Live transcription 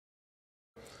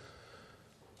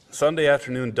Sunday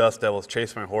afternoon dust devils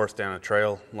chased my horse down a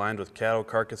trail lined with cattle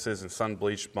carcasses and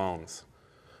sun-bleached bones.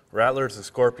 Rattlers and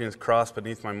scorpions crossed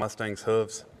beneath my Mustang's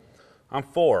hooves. I'm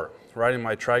 4, riding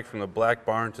my trike from the black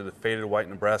barn to the faded white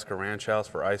Nebraska ranch house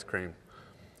for ice cream.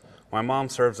 My mom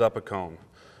serves up a cone.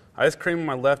 Ice cream in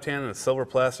my left hand and a silver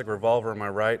plastic revolver in my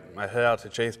right, I head out to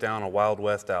chase down a Wild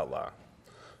West outlaw.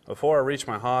 Before I reach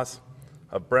my house,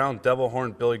 a brown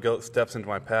devil-horned billy goat steps into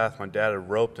my path my dad had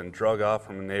roped and drug off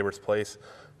from a neighbor's place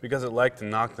because it liked to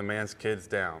knock the man's kids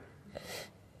down.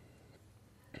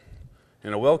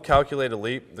 In a well-calculated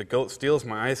leap, the goat steals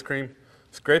my ice cream,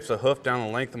 scrapes a hoof down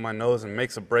the length of my nose, and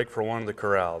makes a break for one of the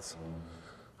corrals.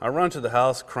 I run to the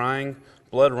house, crying,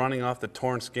 blood running off the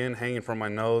torn skin hanging from my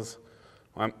nose.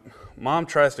 My mom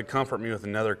tries to comfort me with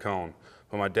another cone,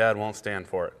 but my dad won't stand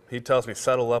for it. He tells me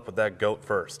settle up with that goat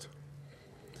first.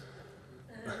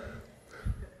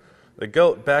 The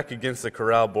goat, back against the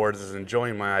corral boards, is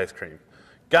enjoying my ice cream.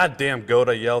 "Goddamn goat,"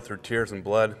 I yell through tears and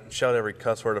blood, shout every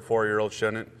cuss word a 4-year-old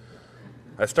shouldn't.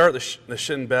 I start the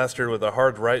shitting bastard with a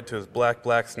hard right to his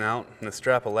black snout and a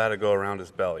strap of latigo around his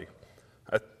belly.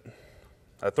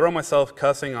 I throw myself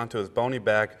cussing onto his bony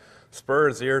back, spur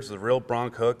his ears with real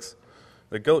bronc hooks.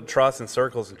 The goat trots in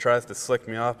circles and tries to slick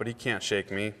me off, but he can't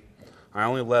shake me. I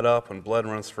only let up when blood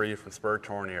runs free from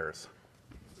spur-torn ears.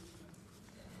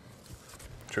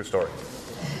 True story.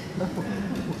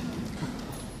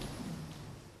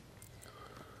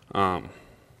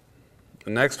 The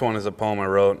next one is a poem I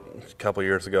wrote a couple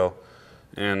years ago,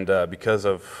 and because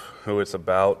of who it's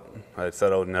about, I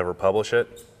said I would never publish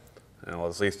it,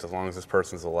 at least as long as this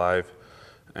person's alive,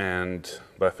 but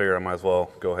I figured I might as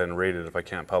well go ahead and read it if I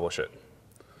can't publish it.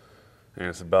 And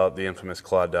it's about the infamous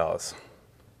Claude Dallas.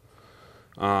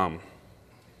 I'm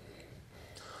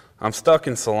stuck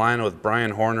in Salina with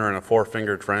Brian Horner and a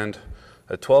 4-fingered friend,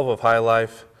 a 12 of High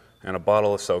Life, and a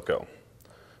bottle of SoCo.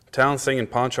 Town singing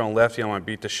Poncho and Lefty on my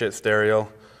beat-to-shit stereo.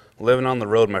 Living on the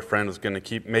road, my friend, was going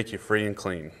to make you free and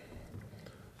clean.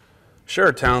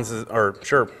 Sure, Claude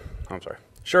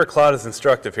is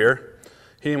instructive here.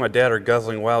 He and my dad are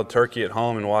guzzling wild turkey at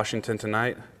home in Washington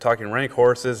tonight, talking rank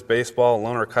horses, baseball,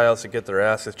 loner coyotes that get their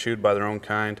asses chewed by their own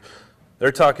kind.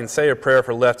 They're talking say a prayer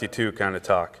for Lefty too kind of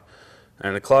talk.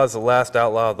 And the Claude's the last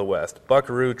outlaw of the West.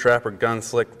 Buckaroo, trapper,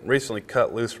 gunslick, recently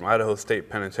cut loose from Idaho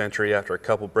State Penitentiary after a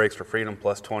couple breaks for freedom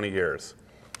plus 20 years.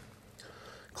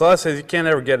 Claude says you can't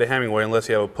ever get a Hemingway unless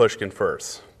you have a Pushkin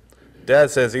first.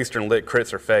 Dad says Eastern lit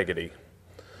crits are faggoty.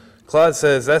 Claude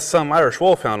says that's some Irish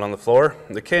wolfhound on the floor.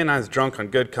 The canine's drunk on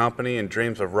good company and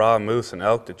dreams of raw moose and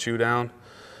elk to chew down.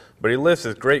 But he lifts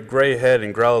his great gray head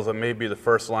and growls what may be the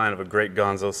first line of a great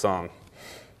Gonzo song.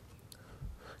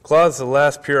 Claude's the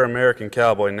last pure American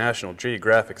cowboy. National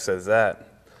Geographic says that.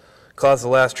 Claude's the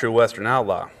last true Western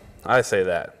outlaw. I say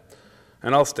that.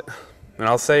 And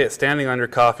I'll say it standing on your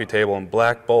coffee table in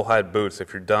black bullhide boots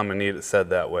if you're dumb and need it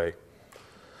said that way.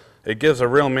 It gives a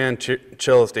real man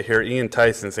chills to hear Ian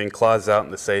Tyson sing Claude's Out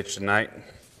in the Sage tonight.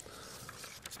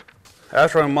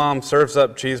 After my mom serves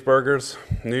up cheeseburgers,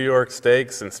 New York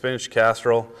steaks, and spinach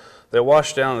casserole, they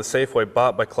wash down the Safeway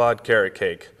bought by Claude carrot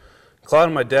cake. Claude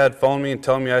and my dad phoned me and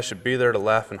told me I should be there to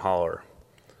laugh and holler.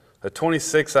 A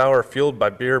 26-hour fueled by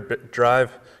beer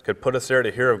drive could put us there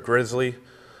to hear of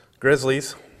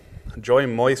Grizzlies, Joy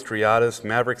Moist Riatas,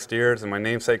 Maverick Steers, and my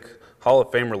namesake Hall of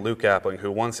Famer Luke Appling,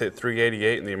 who once hit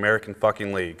 388 in the American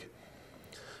fucking League.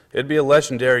 It'd be a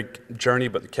legendary journey,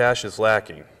 but the cash is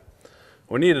lacking.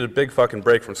 We needed a big fucking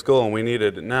break from school, and we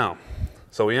needed it now.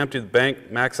 So we emptied the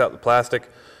bank, maxed out the plastic,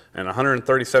 and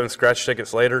 137 scratch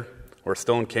tickets later, we're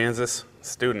still in Kansas,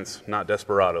 students, not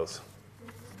desperados.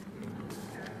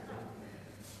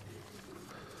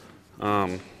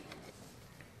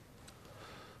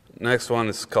 Next one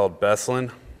is called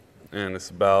Beslan, and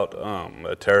it's about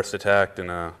a terrorist attack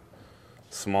in a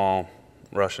small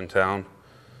Russian town.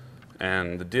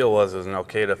 And the deal was it was an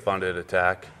Al-Qaeda-funded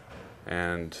attack,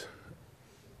 and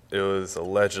it was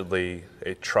allegedly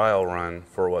a trial run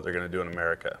for what they're going to do in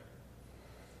America.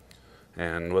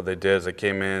 And what they did is they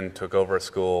came in, took over a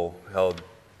school, held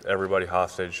everybody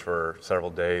hostage for several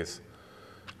days,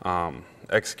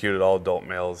 executed all adult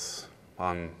males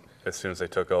as soon as they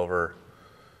took over,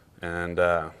 and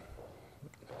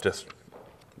just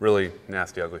really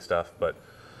nasty, ugly stuff. But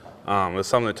it was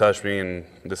something that touched me, and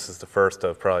this is the first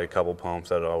of probably a couple poems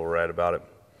that I will write about it.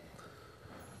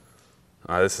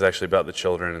 This is actually about the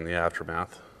children and the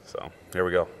aftermath. So here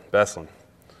we go. Beslan.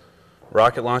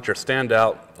 Rocket launcher stand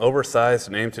out, oversized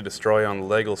and aimed to destroy on the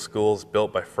Lego schools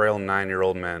built by frail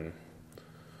 9-year-old men.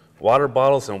 Water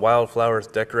bottles and wildflowers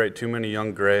decorate too many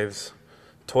young graves.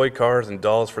 Toy cars and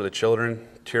dolls for the children,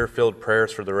 tear-filled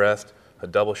prayers for the rest. a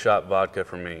double-shot vodka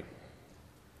for me.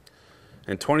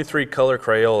 In 23-color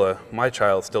Crayola, my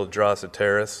child still draws a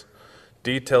terrace,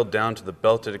 detailed down to the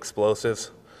belted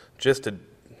explosives, just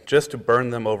to burn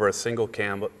them over a single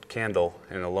candle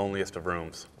in the loneliest of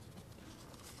rooms.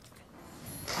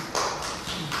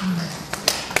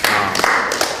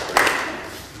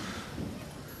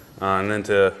 And then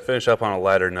to finish up on a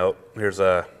lighter note, here's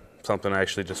something I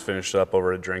actually just finished up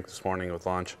over a drink this morning with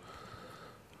lunch.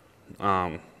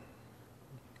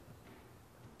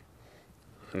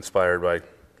 Inspired by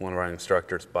one of our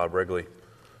instructors, Bob Wrigley,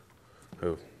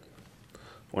 who,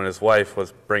 when his wife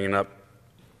was bringing up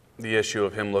the issue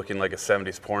of him looking like a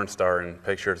 70s porn star and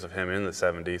pictures of him in the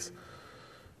 70s,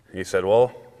 he said,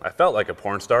 well, I felt like a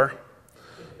porn star.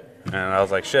 And I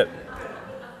was like, shit,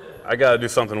 I got to do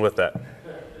something with that.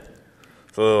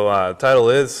 So the title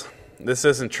is, This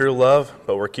Isn't True Love,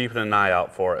 but We're Keeping an Eye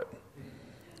Out for It.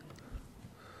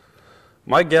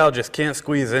 My gal just can't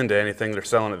squeeze into anything they're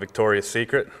selling at Victoria's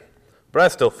Secret, but I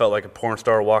still felt like a porn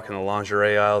star walking the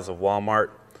lingerie aisles of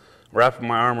Walmart, wrapping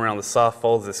my arm around the soft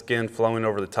folds of skin flowing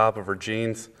over the top of her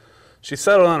jeans. She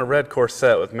settled on a red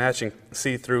corset with matching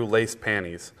see-through lace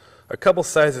panties, a couple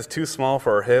sizes too small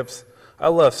for her hips. I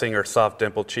love seeing her soft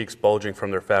dimpled cheeks bulging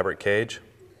from their fabric cage.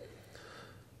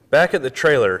 Back at the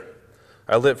trailer,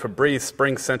 I lit Febreze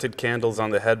spring-scented candles on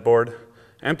the headboard,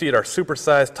 emptied our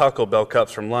supersized Taco Bell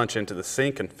cups from lunch into the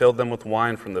sink and filled them with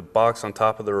wine from the box on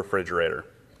top of the refrigerator.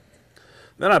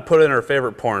 Then I put in her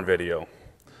favorite porn video.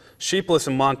 Sheepless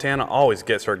in Montana always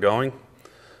gets her going.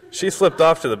 She slipped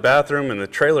off to the bathroom and the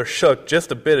trailer shook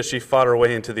just a bit as she fought her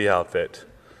way into the outfit.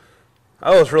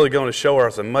 I was really going to show her I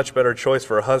was a much better choice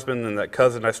for a husband than that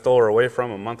cousin I stole her away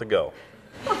from a month ago.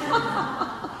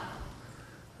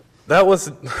 That was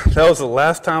the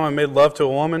last time I made love to a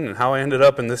woman and how I ended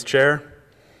up in this chair.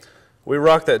 We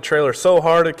rocked that trailer so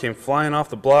hard it came flying off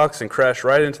the blocks and crashed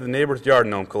right into the neighbor's yard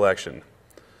gnome collection.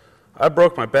 I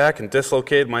broke my back and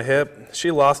dislocated my hip.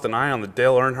 She lost an eye on the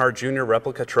Dale Earnhardt Jr.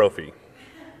 replica trophy.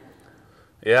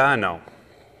 Yeah, I know.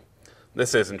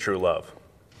 This isn't true love.